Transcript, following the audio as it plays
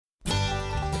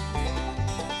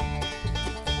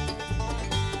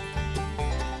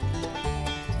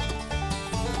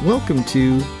Welcome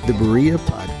to the Berea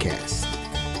Podcast.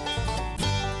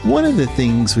 One of the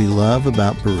things we love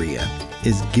about Berea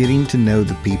is getting to know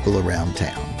the people around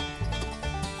town.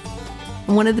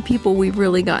 One of the people we've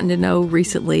really gotten to know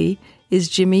recently is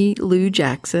Jimmy Lou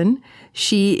Jackson.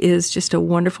 She is just a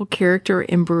wonderful character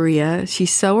in Berea.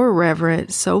 She's so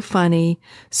irreverent, so funny,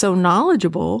 so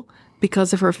knowledgeable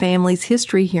because of her family's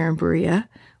history here in Berea.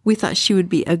 We thought she would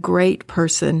be a great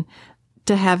person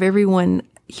to have everyone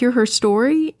hear her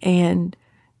story and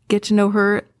get to know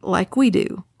her like we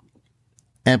do.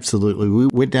 Absolutely. We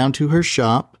went down to her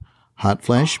shop, Hot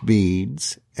Flash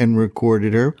Beads, and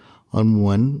recorded her on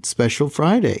one special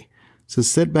Friday. So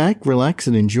sit back, relax,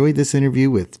 and enjoy this interview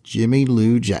with Jimmy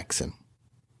Lou Jackson.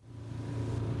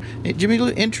 Hey, Jimmy Lou,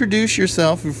 introduce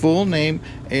yourself, your full name,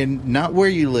 and not where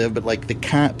you live, but like the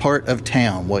part of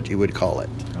town, what you would call it.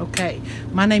 Okay.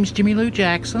 My name's Jimmy Lou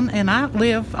Jackson, and I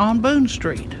live on Boone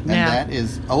Street. And that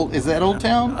is old. Is that Old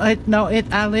Town? I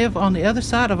live on the other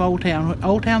side of Old Town.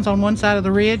 Old Town's on one side of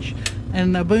the ridge,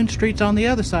 and Boone Street's on the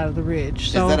other side of the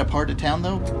ridge. So, is that a part of town,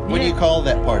 though? What do you call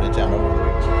that part of town over the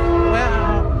ridge?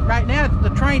 Well, right now the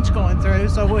train's going through,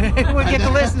 so we get to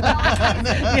listen.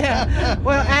 Yeah.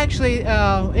 Well, actually,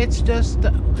 it's just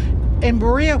in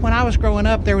Berea. When I was growing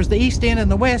up, there was the East End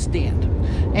and the West End,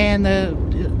 and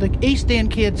the East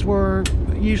End kids were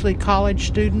usually college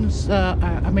students.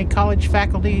 College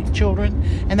faculty children,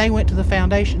 and they went to the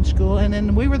foundation school. And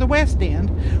then we were the West End,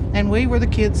 and we were the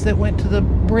kids that went to the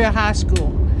Berea High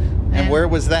School. And where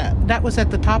was that? That was at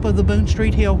the top of the Boone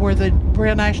Street Hill, where the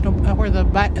Berea National, where the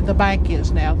bank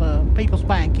is now, the People's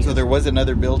Bank is. So there was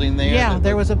another building there. Yeah,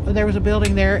 there was a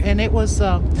building there, and it was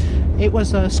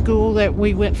a school that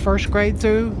we went first grade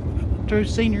through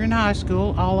senior and high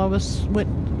school. All of us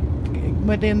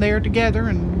went in there together,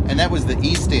 and that was the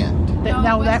East End.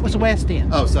 That was the West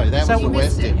End. Oh, sorry, that was the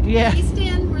West End. Yeah. The East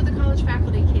End were the college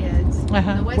faculty kids.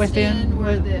 Uh-huh. The West End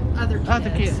were the other kids. Other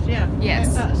kids, yeah.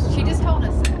 Yes. She just told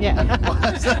us that. Yeah.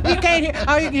 You can't hear.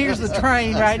 All you can hear is the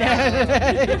train right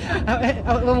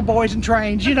now. Little boys and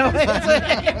trains, you know.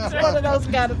 It's one of those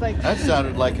kind of things. That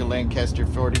sounded like a Lancaster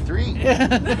 43.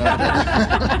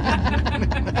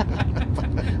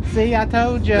 See, I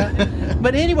told you.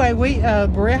 But anyway,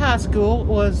 Berea High School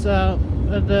was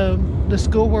the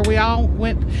school where we all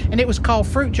went, and it was called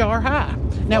Fruit Jar High.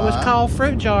 Now, It was called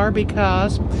Fruit Jar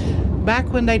because back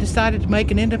when they decided to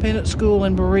make an independent school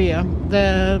in Berea,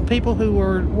 the people who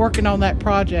were working on that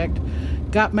project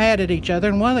got mad at each other,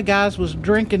 and one of the guys was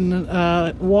drinking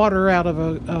water out of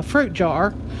a fruit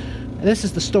jar. This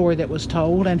is the story that was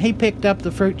told, and he picked up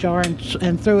the fruit jar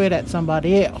and threw it at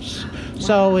somebody else.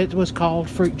 So it was called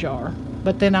Fruit Jar.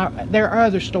 But then there are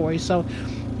other stories, so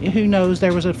who knows,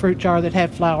 there was a fruit jar that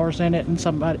had flowers in it, and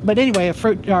somebody, but anyway, a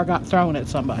fruit jar got thrown at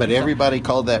somebody. But everybody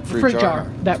called that fruit jar.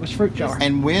 That was Fruit Jar.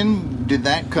 And when did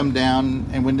that come down,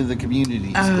 and when did the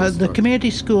community school start? The community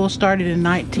school started in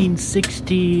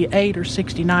 1968 or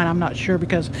 69, I'm not sure,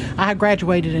 because I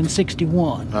graduated in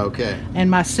 61. Okay.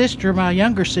 And my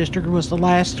younger sister, was the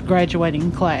last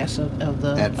graduating class of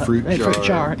the at Fruit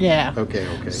Jar. Yeah. Okay.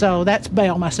 So that's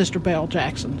Belle, my sister Belle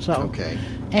Jackson. So. Okay.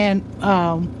 And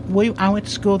I went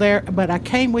to school there, but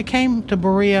we came to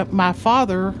Berea. My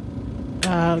father,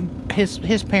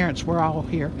 his parents were all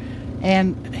here,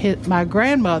 and my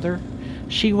grandmother,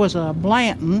 she was a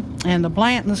Blanton, and the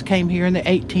Blantons came here in the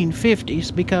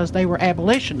 1850s because they were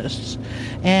abolitionists,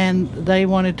 and they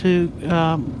wanted to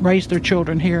raise their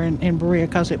children here in Berea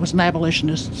because it was an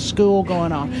abolitionist school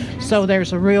going on. So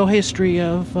there's a real history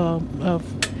of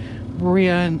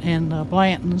Berea and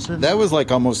Blantons. And that was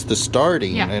like almost the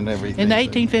starting and everything. In the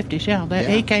 1850s, yeah.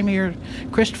 He came here,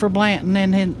 Christopher Blanton,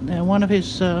 and one of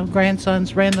his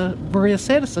grandsons ran the Berea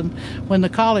Citizen when the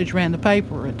college ran the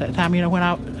paper at that time. You know,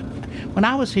 when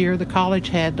I was here, the college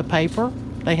had the paper,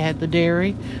 they had the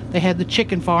dairy, they had the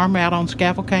chicken farm out on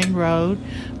Scaffold Cane Road,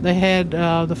 they had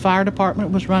the fire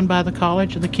department was run by the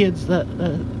college, and the kids,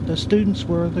 the students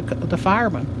were the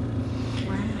firemen.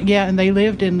 Yeah, and they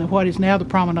lived in what is now the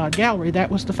Promenade Gallery.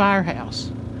 That was the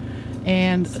firehouse,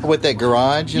 and with that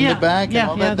garage in the back. And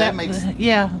all that. That makes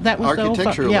that was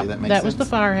architecturally that makes sense. Was the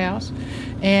firehouse,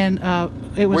 and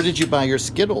it was. Where did you buy your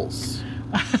Skittles?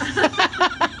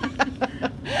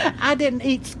 I didn't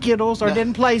eat Skittles or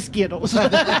didn't play Skittles.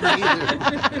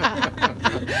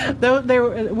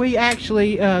 We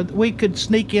actually we could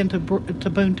sneak into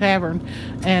Boone Tavern,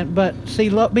 but see,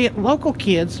 being local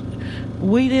kids,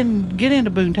 we didn't get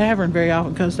into Boone Tavern very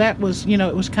often because that was, it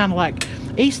was kind of like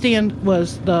East End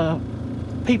was the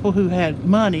people who had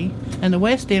money, and the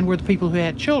West End were the people who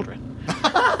had children.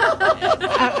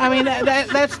 I mean,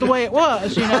 that's the way it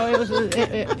was, you know. It was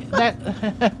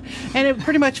that, and it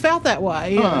pretty much felt that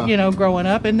way, you know, growing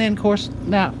up. And then, of course,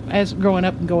 now as growing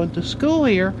up and going to school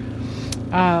here,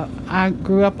 I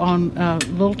grew up on a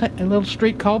little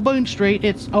street called Boone Street.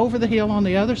 It's over the hill on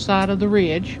the other side of the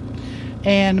ridge.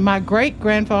 And my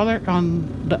great-grandfather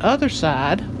on the other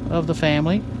side of the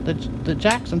family, the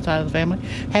Jackson side of the family,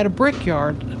 had a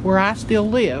brickyard where I still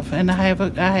live, and I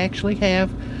actually have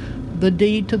the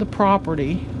deed to the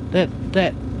property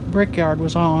that brickyard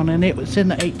was on, and it was in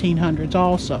the 1800s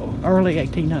also, early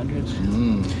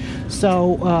 1800s.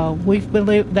 So we've been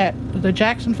the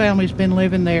Jackson family's been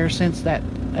living there since that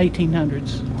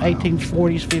 1800s,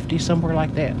 1840s, 50s, somewhere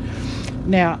like that.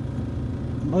 Now,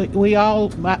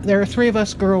 there are three of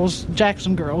us girls,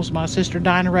 Jackson girls. My sister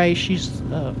Dinah Ray, she's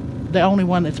the only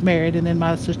one that's married, and then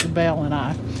my sister Belle and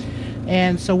I.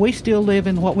 And so we still live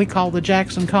in what we call the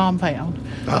Jackson compound.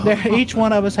 Each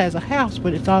one of us has a house,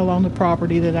 but it's all on the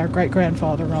property that our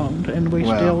great-grandfather owned, and we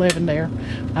still living there.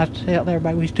 I tell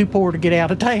everybody we're too poor to get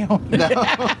out of town.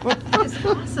 It's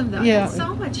awesome, though. Yeah. There's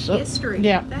so much history.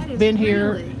 Yeah, that is been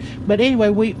really... here. But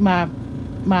anyway,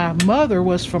 my mother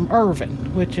was from Irvine,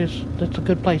 that's a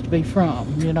good place to be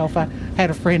from. You know, if I had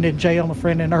a friend in jail and a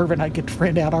friend in Irvine, I'd get the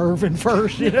friend out of Irvine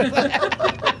first. You know?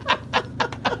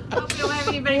 Hope you don't have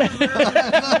anybody from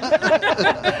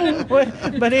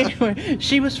Irvine. But anyway,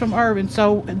 she was from Irvine.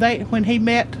 So when he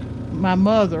met my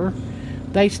mother,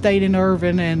 they stayed in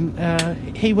Irvine,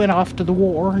 and he went off to the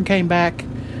war and came back.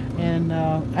 And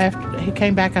after he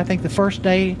came back, I think the first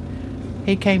day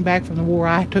he came back from the war,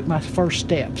 I took my first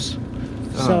steps.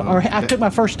 I took my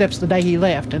first steps the day he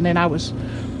left, and then I was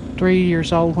 3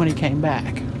 years old when he came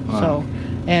back. Wow. So,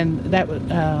 and that was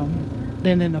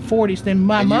then in the 40s. Then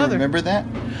my mother. You remember that?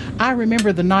 I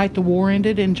remember the night the war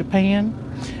ended in Japan,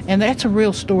 and that's a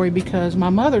real story because my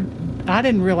mother. I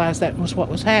didn't realize that was what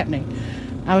was happening.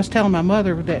 I was telling my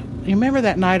mother that, you remember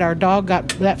that night that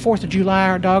 4th of July,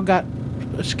 our dog got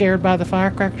scared by the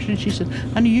firecrackers, and she said,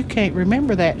 honey, you can't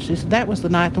remember that. She said, that was the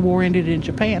night the war ended in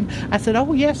Japan. I said,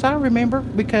 oh yes, I remember,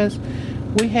 because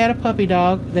we had a puppy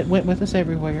dog that went with us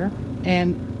everywhere,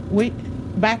 and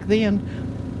back then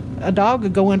a dog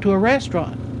would go into a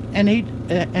restaurant,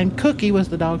 and Cookie was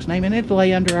the dog's name, and it'd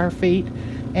lay under our feet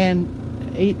and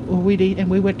we'd eat, and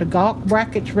we went to Gawk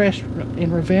Brackett's restaurant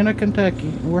in Ravenna, Kentucky.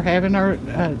 We're having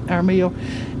our meal,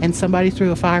 and somebody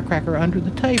threw a firecracker under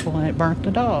the table, and it burnt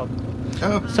the dog.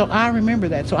 Oh. So I remember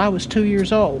that. So I was 2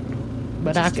 years old,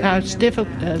 but I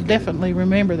definitely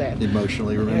remember that.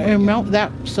 Emotionally remember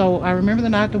that. So I remember the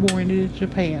night the war ended in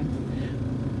Japan.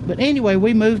 But anyway,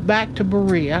 we moved back to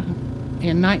Berea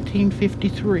in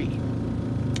 1953.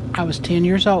 I was 10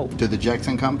 years old. To the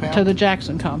Jackson compound? To the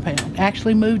Jackson compound.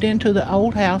 Actually moved into the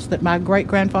old house that my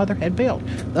great-grandfather had built.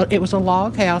 It was a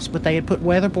log house, but they had put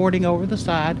weatherboarding over the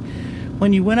side.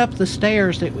 When you went up the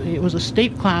stairs, it was a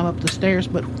steep climb up the stairs,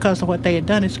 but because of what they had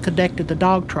done, it's connected the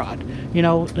dog trot. You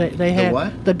know, they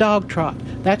had the dog trot.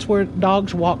 That's where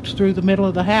dogs walked through the middle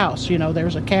of the house. You know, there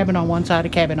was a cabin on one side, a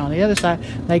cabin on the other side.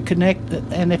 They connect,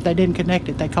 and if they didn't connect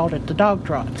it, they called it the dog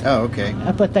trot. Oh, okay.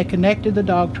 But they connected the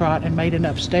dog trot and made it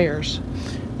upstairs.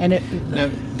 And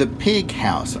now, the pig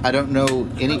house, I don't know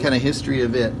any kind of history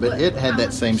of it, but it had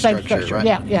that same structure, right?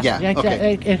 Yeah.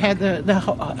 Okay. It had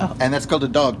the and that's called a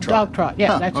dog trot. Dog trot,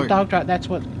 yeah, that's a dog trot. That's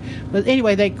what. But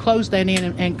anyway, they closed that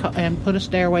in and put a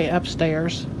stairway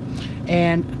upstairs,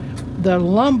 and the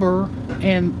lumber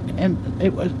and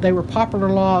they were poplar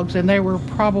logs, and they were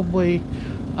probably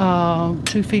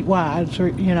 2 feet wide. So,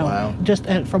 you know, wow. Just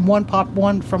from one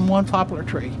poplar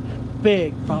tree,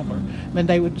 big poplar,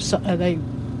 and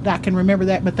I can remember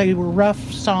that, but they were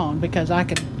rough sawn because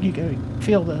you could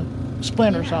feel the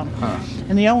splinters on them. Huh.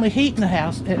 And the only heat in the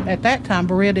house at that time,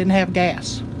 Berea didn't have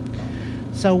gas,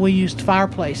 so we used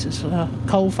fireplaces,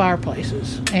 coal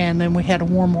fireplaces, and then we had a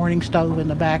warm morning stove in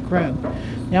the back room.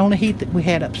 The only heat that we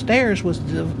had upstairs was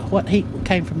what heat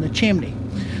came from the chimney.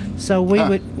 So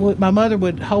my mother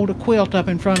would hold a quilt up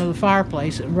in front of the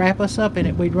fireplace and wrap us up in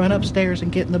it. We'd run upstairs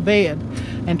and get in the bed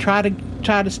and try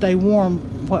to stay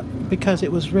warm, because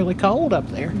it was really cold up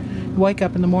there. You wake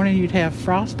up in the morning, you'd have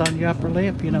frost on your upper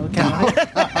lip, you know, kind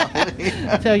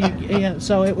of.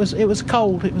 So it was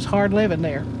cold. It was hard living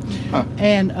there. Huh.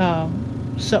 And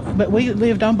but we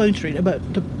lived on Boone Street.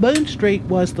 But the Boone Street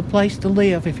was the place to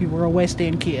live if you were a West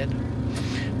End kid,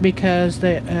 because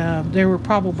there were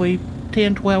probably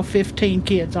 10, 12, 15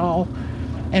 kids all,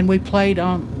 and we played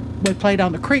on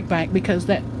the creek bank, because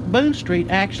that Boone Street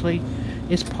actually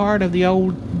is part of the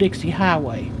old Dixie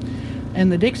Highway. And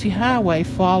the Dixie Highway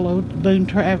followed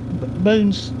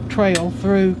Boone's trail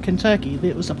through Kentucky.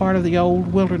 It was a part of the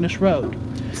old Wilderness Road.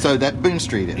 So that Boone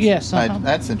Street is. Yes.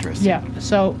 That's interesting. Yeah.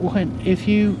 So if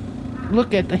you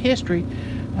look at the history,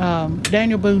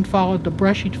 Daniel Boone followed the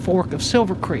brushy fork of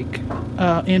Silver Creek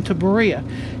into Berea,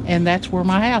 and that's where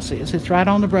my house is. It's right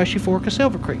on the brushy fork of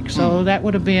Silver Creek. So that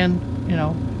would have been,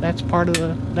 that's part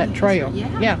of that trail.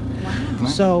 Yeah. Wow.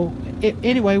 So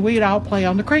anyway, we'd all play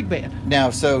on the creek bed. Now,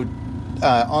 so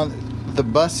on the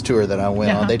bus tour that I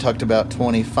went on, they talked about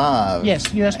 25.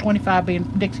 Yes, US 25 being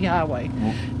Dixie Highway.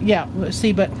 Yeah.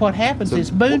 See, but what happens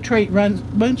is Boone Street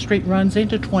runs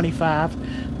into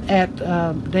 25 at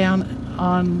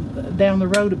down the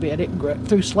road a bit,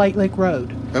 through Slate Lick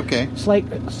Road. Okay.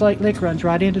 Slate Lick runs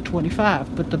right into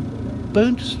 25, but the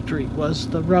Boone Street was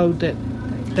the road that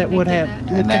would have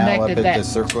and now connected up at that. the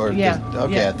circle.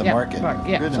 At the market.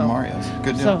 Good in Mario's.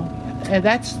 Good deal. So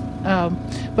that's.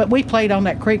 But we played on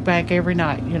that creek bank every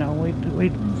night.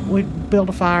 We'd build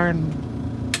a fire and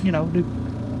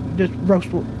just roast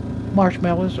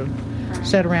marshmallows or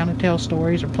sit around and tell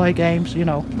stories or play games.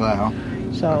 Wow.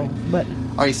 So, but.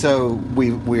 All right, so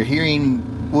we're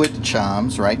hearing wood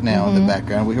chimes right now in the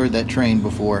background. We heard that train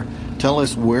before. Tell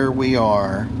us where we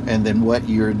are and then what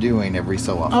you're doing every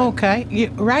so often.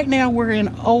 Okay. Right now we're in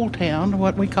Old Town,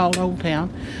 what we call Old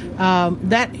Town.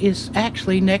 That is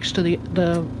actually next to the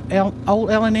old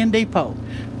L&N Depot,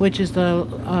 which is the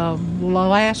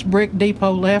last brick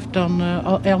depot left on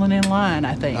the L&N line,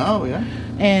 I think. Oh, yeah.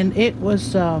 And it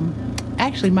was...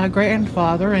 actually, my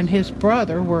grandfather and his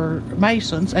brother were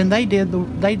masons, and they did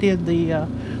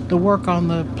the work on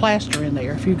the plaster in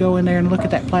there. If you go in there and look at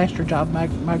that plaster job,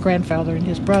 my grandfather and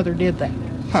his brother did that.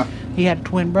 Huh. He had a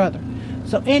twin brother.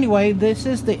 So anyway, this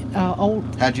is the old.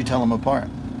 How'd you tell them apart?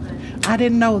 I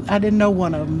didn't know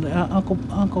one of them.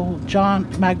 Uncle John.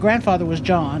 My grandfather was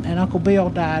John, and Uncle Bill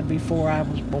died before I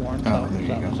was born.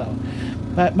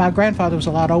 But my grandfather was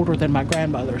a lot older than my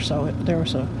grandmother, so there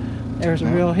was a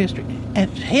real history. And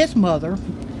his mother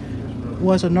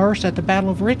was a nurse at the Battle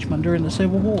of Richmond during the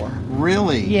Civil War.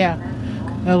 Really? Yeah,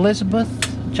 Elizabeth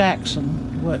Jackson.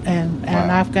 And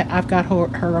I've got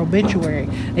her obituary.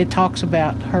 It talks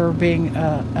about her being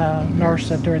a nurse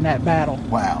during that battle.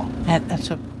 Wow. That's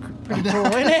a pretty cool.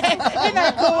 Isn't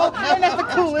that cool? Isn't that the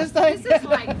coolest thing? This is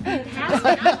like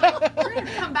fantastic. I'm like, we're going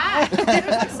to come back.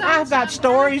 I've got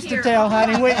stories to tell,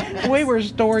 honey. We were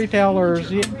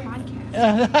storytellers. We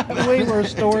were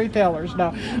storytellers.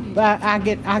 No, but I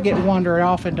get wandering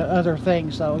off into other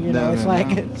things. So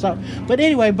so. But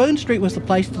anyway, Boone Street was the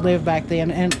place to live back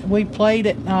then, and we played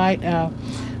at night.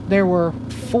 There were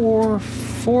four.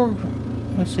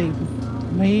 Let's see,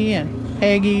 me and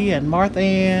Peggy and Martha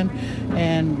Ann,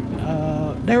 and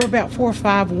there were about 4 or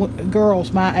 5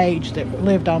 girls my age that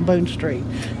lived on Boone Street,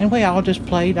 and we all just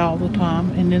played all the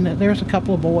time. And then there's a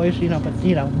couple of boys,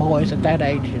 but boys at that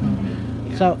age,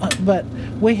 So, but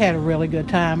we had a really good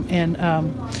time. And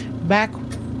back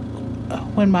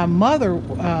when my mother,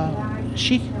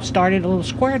 she started a little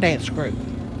square dance group.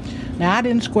 Now I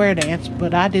didn't square dance,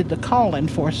 but I did the calling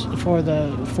for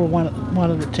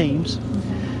one of the teams.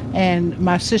 And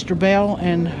my sister Belle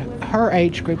and her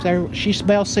age group, she's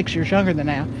Belle's 6 years younger than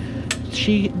now.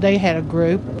 They had a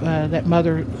group that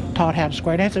Mother taught how to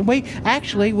square dance, and we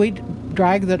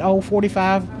dragged that old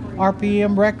 45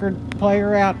 RPM record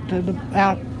player out to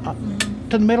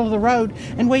the middle of the road,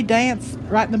 and we danced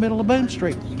right in the middle of Boone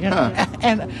Street.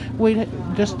 And we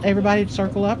just everybody'd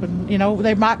circle up, and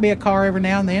there might be a car every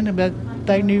now and then, but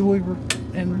they knew we were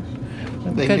in.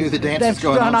 They knew the dance was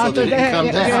going on, so they didn't come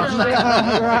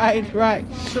down. Right.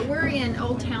 But we're in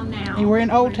Old Town now. We're in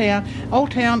Old Town.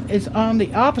 Old Town is on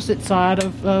the opposite side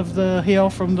of the hill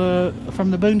from the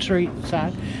Boone Street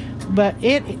side, but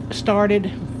it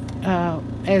started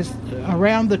as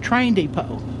around the train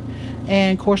depot,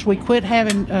 and of course we quit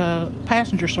having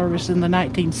passenger service in the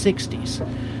 1960s.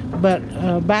 But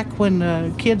back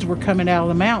when kids were coming out of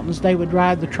the mountains, they would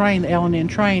ride the train, the L&N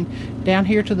train, down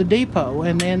here to the depot,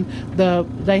 and then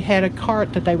they had a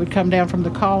cart that they would come down from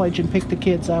the college and pick the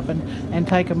kids up and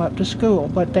take them up to school.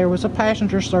 But there was a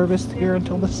passenger service here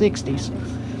until the 60s.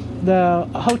 The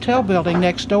hotel building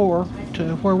next door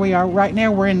to where we are right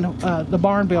now, we're in the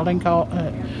barn building called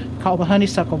the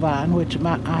Honeysuckle Vine, which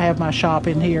I have my shop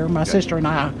in here. My sister and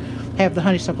I have the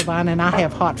Honeysuckle Vine, and I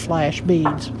have hot flash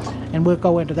beads, and we'll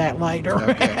go into that later.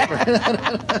 Okay.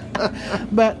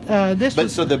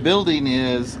 So the building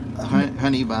is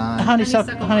Honeysuckle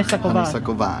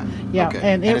Vine. Yeah, okay.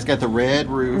 and it's got the red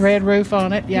roof. Red roof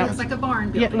on it. Yeah, It looks like a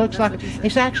barn building. Yeah, it looks like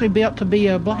it's actually built to be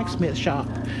a blacksmith shop,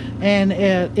 and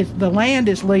the land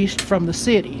is leased from the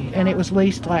city, and it was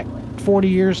leased like 40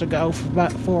 years ago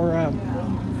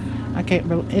I can't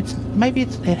believe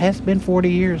it has been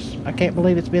 40 years. I can't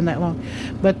believe it's been that long.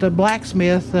 But the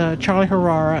blacksmith, Charlie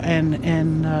Herrera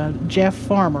and Jeff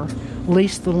Farmer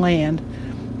leased the land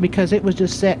because it was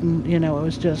just setting, it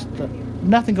was just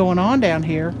nothing going on down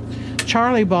here.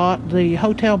 Charlie bought the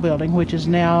hotel building, which is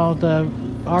now the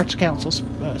Arts Council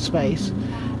space,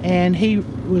 and he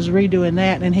was redoing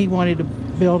that, and he wanted to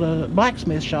build a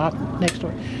blacksmith shop next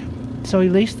door. So he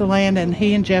leased the land, and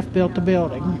he and Jeff built the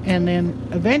building. And then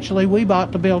eventually we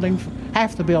bought the building,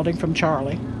 half the building from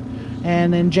Charlie,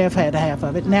 and then Jeff had half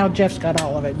of it. Now Jeff's got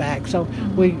all of it back. So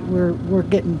we're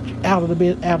getting out of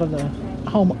the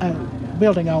home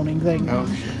building owning thing. Oh.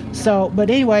 So, but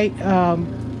anyway,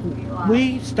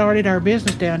 we started our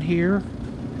business down here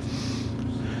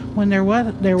when there was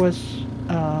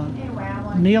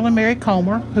Neil and Mary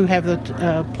Comer, who have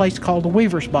the place called the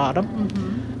Weaver's Bottom,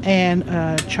 and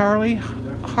Charlie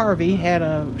Harvey had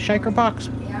a shaker box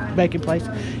baking place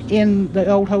in the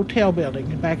old hotel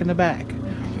building back in the back.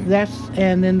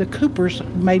 And then the Coopers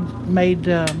made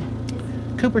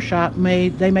Cooper shop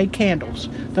made candles.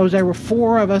 There were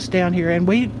 4 of us down here, and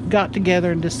we got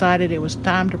together and decided it was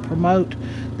time to promote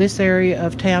this area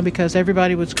of town because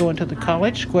everybody was going to the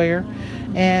College Square,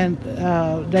 and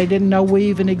they didn't know we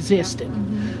even existed.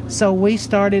 So we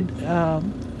started.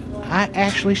 I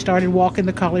actually started walking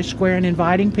the College Square and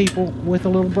inviting people with a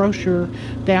little brochure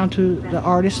down to the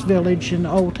Artist Village in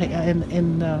Old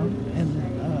L&N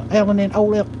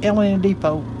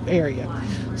Depot area.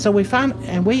 So we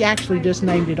actually just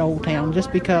named it Old Town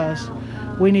just because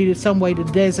we needed some way to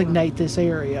designate this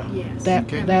area. Yes.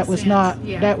 That was not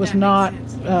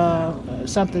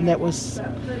something that was.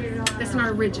 That's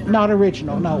not original. Not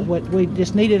original, no. We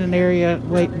just needed an area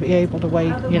be able to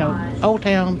wait. Old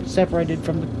Town separated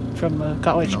from the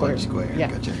College Square.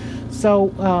 Yeah. Gotcha.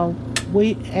 So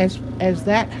we, as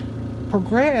that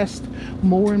progressed,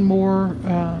 more and more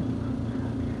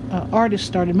artists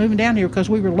started moving down here because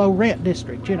we were low rent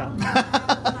district.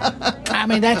 I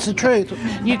mean, that's the truth.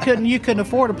 You couldn't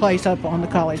afford a place up on the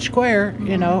College Square,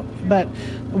 but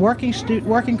working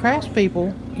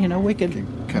craftspeople, we could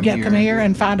come here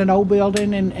and find an old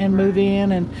building and move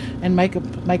in and make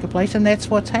a place, and that's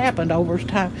what's happened over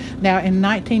time. Now, in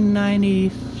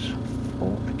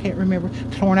 1994, I can't remember,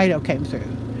 a tornado came through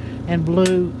and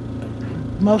blew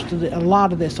a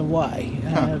lot of this away.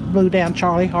 Blew down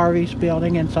Charlie Harvey's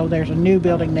building, and so there's a new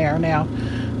building there now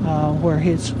where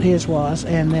his was,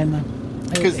 and then.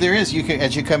 Because there is,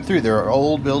 as you come through, there are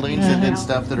old buildings and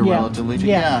stuff that are relatively new.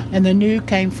 Yeah, and the new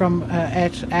came from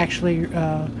actually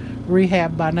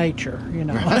rehab by nature,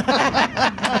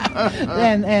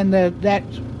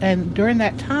 and during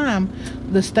that time,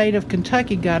 the state of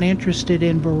Kentucky got interested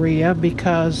in Berea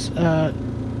because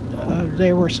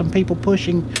there were some people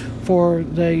pushing for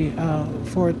the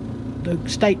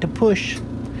state to push.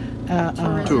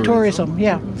 Tourism,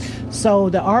 yeah. So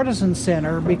the Artisan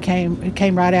Center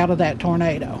came right out of that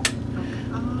tornado.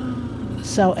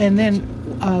 So, and then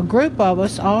a group of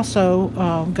us also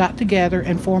got together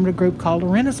and formed a group called the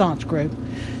Renaissance Group,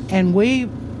 and we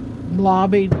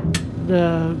lobbied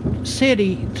the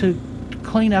city to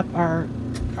clean up our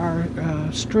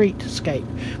streetscape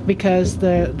because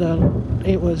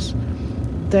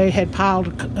they had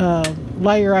piled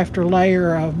layer after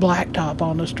layer of blacktop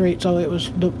on the street, so it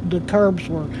was the curbs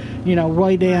were,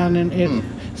 way down, and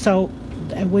so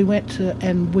we went to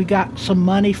and we got some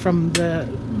money from the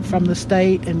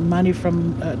state and money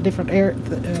from different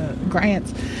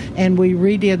grants, and we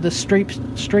redid the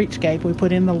streetscape. We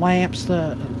put in the lamps,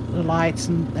 the lights,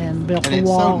 and built the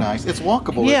wall. And it's so nice. It's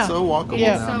walkable. Yeah. It's so walkable.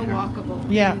 Yeah. It's so walkable.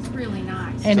 Yeah. It's really nice.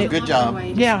 And so good job.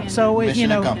 Yeah, so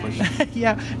Mission accomplished.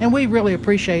 yeah, and we really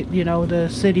appreciate the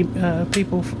city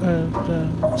people.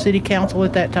 The city council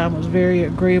at that time was very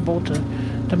agreeable to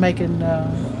making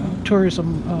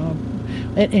tourism.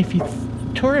 And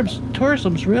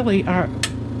tourism's really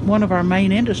one of our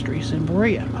main industries in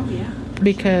Berea. Oh yeah.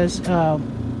 Because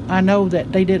I know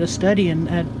that they did a study in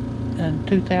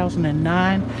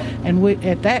 2009, and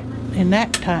at that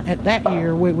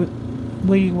year we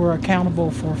were accountable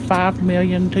for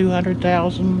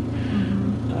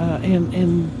 $5,200,000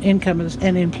 in income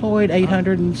and employed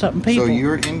 800 and something people. So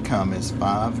your income is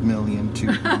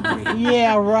 $5,200,000.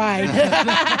 Yeah, right.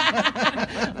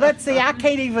 Let's see, I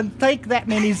can't even think that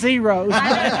many zeros.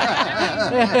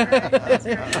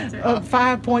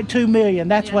 5.2 million.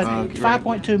 That's what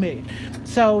 5.2 million.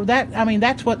 So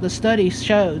that's what the studies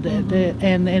showed, and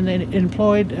it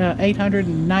employed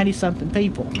 890 something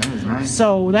people. That was nice.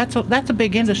 So that's a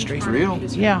big industry. It's real.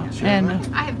 Yeah, Sure. and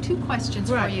I have two questions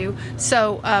Right. for you.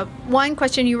 So, one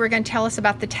question, you were going to tell us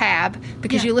about the tab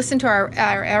because Yeah. you listened to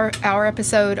our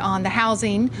episode on the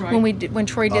housing Right. when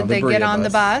Troy did the the Berea get on the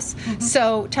bus. bus.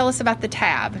 So, tell us about the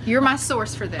tab. You're my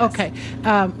source for this. okay,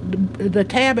 the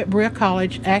tab at Berea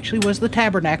College actually was the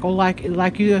tabernacle,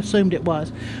 like you assumed it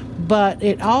was, but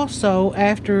it also,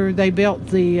 after they built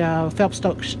the Phelps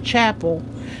Stokes Chapel,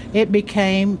 it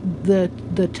became the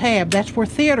tab. That's where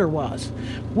theater was.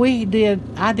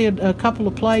 I did a couple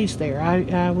of plays there.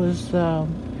 I was an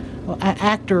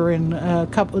actor in a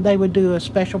couple. They would do a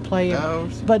special play,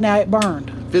 but now it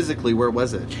burned. Physically, where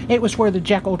was it? It was where the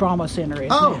Jekyll Drama Center is.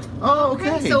 Oh, now.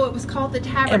 okay. So it was called the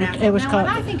tabernacle. It was now, called-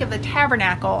 when I think of a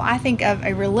tabernacle, I think of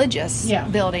a religious Yeah.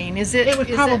 building. Is it? It was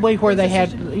probably where they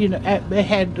had, they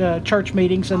had church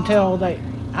meetings until they.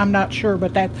 I'm not sure,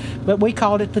 but we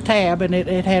called it the tab, and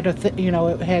it had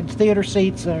it had theater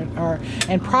seats,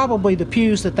 and probably the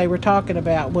pews that they were talking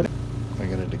about would. I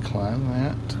gotta decline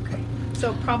that.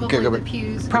 So probably Okay, go the back.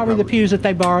 pews. Probably the pews that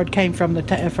they borrowed came from the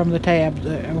tab,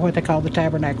 what they call the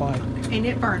tabernacle. And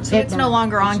it burned, so It it's no burned.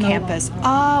 longer on It's no campus. longer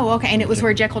Oh, okay. And it was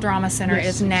where Jekyll Drama Center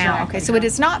Yes, is now. exactly. Okay, so it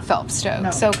is not Phelps Stokes. No.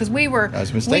 So because we I was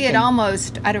had mistaken.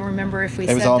 almost, I don't remember if we It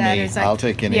said was all that. me. It's I'll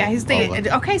take any- Yeah, he's all of it.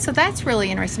 the. Okay, so that's really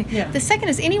interesting. Yeah. The second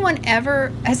is,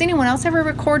 has anyone else ever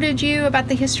recorded you about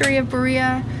the history of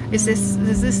Berea? Is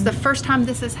this the first time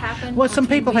this has happened? Well, Or some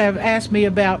can people we- have asked me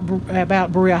about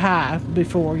Berea High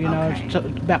before, Okay.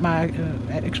 about my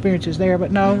experiences there,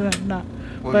 but no, not.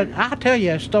 But I'll tell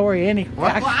you a story anyway.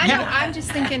 What? Well, I know. I'm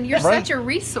just thinking you're Right. such a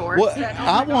resource. Well, that, oh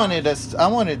I my God.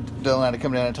 wanted Delana to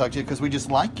come down and talk to you because we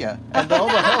just like you. And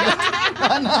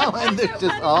I know, and there's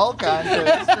just all kinds of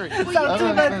history. Well, you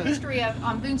knew about the history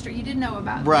on Boone Street. You didn't know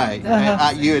about Right. the-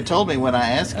 And you had told me when I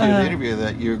asked you in the interview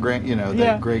that your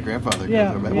Yeah. great grandfather.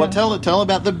 Yeah, Well, yeah. tell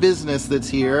about the business that's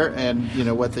here and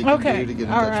what they can Okay, do to get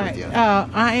in all touch right. with you.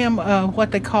 I am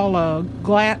what they call a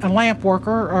lamp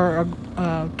worker or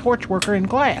a torch worker in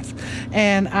glass,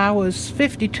 and I was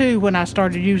 52 when I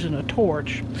started using a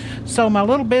torch. So my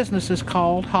little business is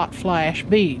called Hot Flash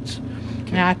Beads.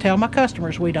 Now I tell my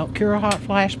customers we don't cure a hot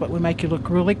flash, but we make you look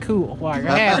really cool while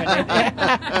you're having it.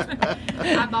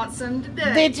 I bought some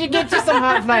today. Did you get you some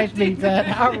hot flash beads?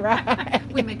 All right.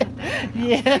 We may cut that.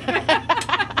 Yeah.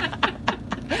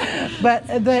 But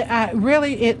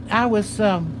I was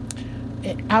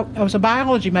a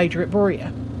biology major at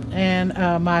Berea, and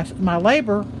my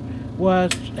labor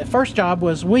first job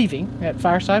was weaving at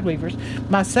Fireside Weavers.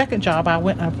 My second job, I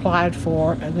went and applied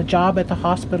for the job at the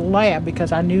hospital lab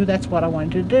because I knew that's what I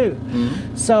wanted to do.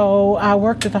 Mm-hmm. So I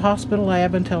worked at the hospital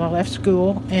lab until I left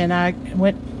school, and I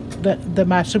went.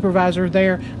 My supervisor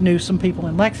there knew some people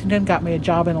in Lexington, got me a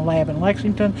job in a lab in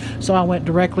Lexington, so I went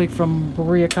directly from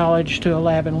Berea College to a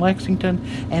lab in Lexington,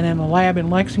 and in a lab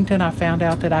in Lexington I found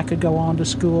out that I could go on to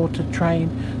school to train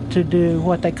to do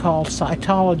what they call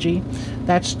cytology.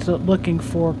 That's looking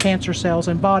for cancer cells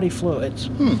in body fluids.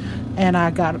 And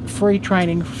I got free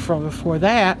training for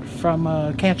that from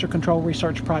a Cancer Control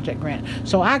Research Project grant.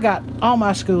 So I got all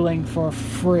my schooling for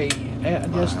free. I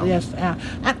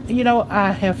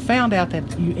have found out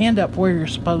that you end up where you're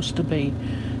supposed to be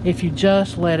if you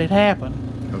just let it happen.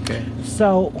 Okay.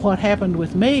 So what happened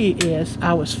with me is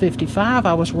I was 55.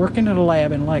 I was working at a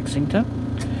lab in Lexington,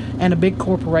 and a big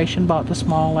corporation bought the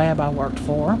small lab I worked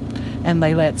for, and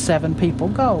they let 7 people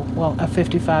go. Well, a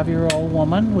 55-year-old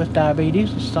woman with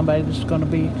diabetes is somebody that's going to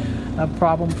be a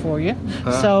problem for you.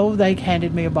 So they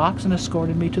handed me a box and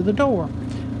escorted me to the door.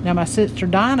 Now, my sister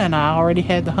Dinah and I already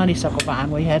had the honeysuckle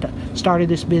vine. We had started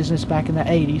this business back in the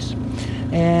 80s.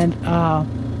 And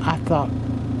I thought,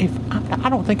 I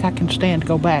don't think I can stand to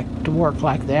go back to work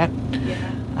like that.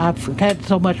 Yeah. I've had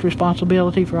so much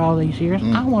responsibility for all these years.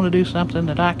 I want to do something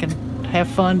that I can have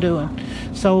fun doing.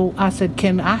 So I said,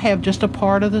 can I have just a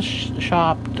part of the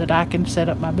shop that I can set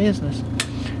up my business?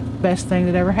 Best thing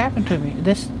that ever happened to me.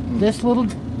 This little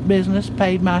business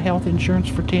paid my health insurance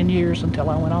for 10 years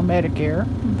until I went on Medicare,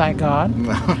 thank God.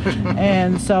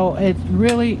 And so it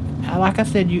really, like I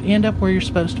said, you end up where you're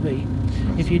supposed to be.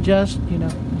 If you just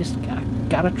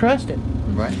gotta trust it.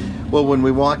 Right. Well, when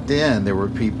we walked in, there were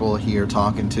people here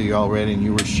talking to you already, and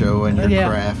you were showing your Yeah.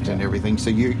 craft and everything. So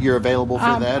you're available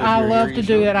for that. If I you're love here, to you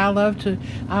do show it.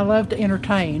 I love to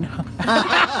entertain.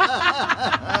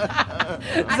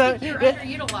 I think you're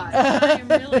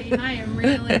underutilized. I am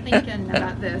really thinking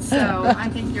about this. So I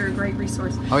think you're a great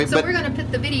resource. right, so we're going to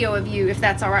put the video of you, if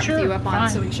that's all right with you, up on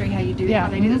so we can show you how you do how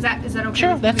they do. Is that okay?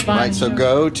 Sure, that's fine. Right, so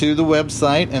go to the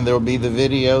website, and there will be the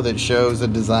video that shows a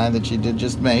design that you did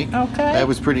just make. Okay. That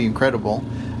was pretty incredible.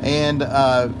 And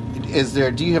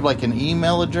do you have like an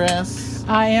email address?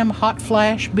 I am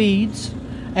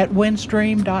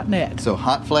hotflashbeads@windstream.net. So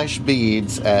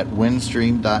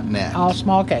hotflashbeads@windstream.net. All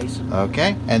small case.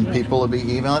 Okay, and people will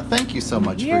be emailing. Thank you so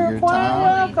much You're for your quite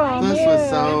time. welcome. This was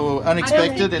so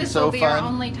unexpected and so This will be our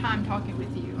fun. only time talking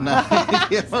with you. No.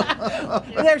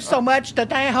 There's so much to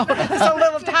tell. So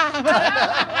little time.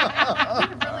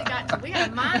 We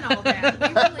gotta mine all that. We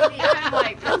really need kind of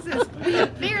like we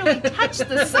have barely touched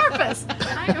the surface.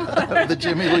 The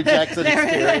Jimmy Lou Jackson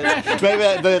Experience.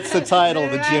 Maybe that's the title,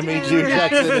 the Jimmy Lou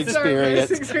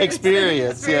Jackson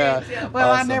Experience. Yeah. Well,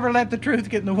 Awesome. I never let the truth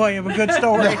get in the way of a good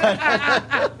story.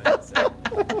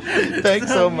 Thanks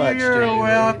so much, You're Jimmy.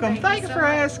 welcome. Thank you for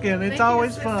asking. It's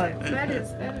always fun. That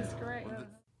is great.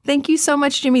 Thank you so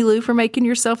much, Jimmy Lou, for making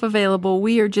yourself available.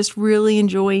 We are just really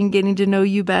enjoying getting to know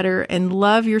you better and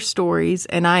love your stories.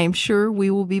 And I am sure we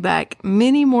will be back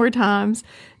many more times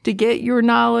to get your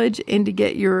knowledge and to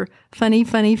get your funny,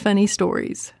 funny, funny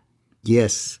stories.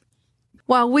 Yes.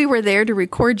 While we were there to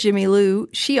record Jimmy Lou,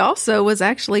 she also was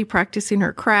actually practicing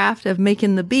her craft of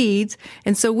making the beads.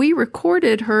 And so we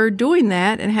recorded her doing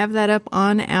that and have that up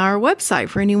on our website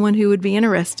for anyone who would be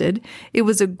interested. It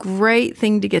was a great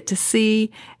thing to get to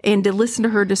see, and to listen to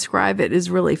her describe it is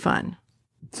really fun.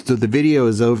 So the video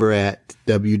is over at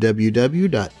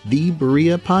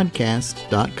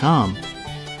www.thebereapodcast.com.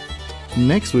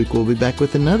 Next week, we'll be back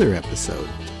with another episode.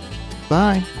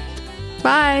 Bye.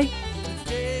 Bye.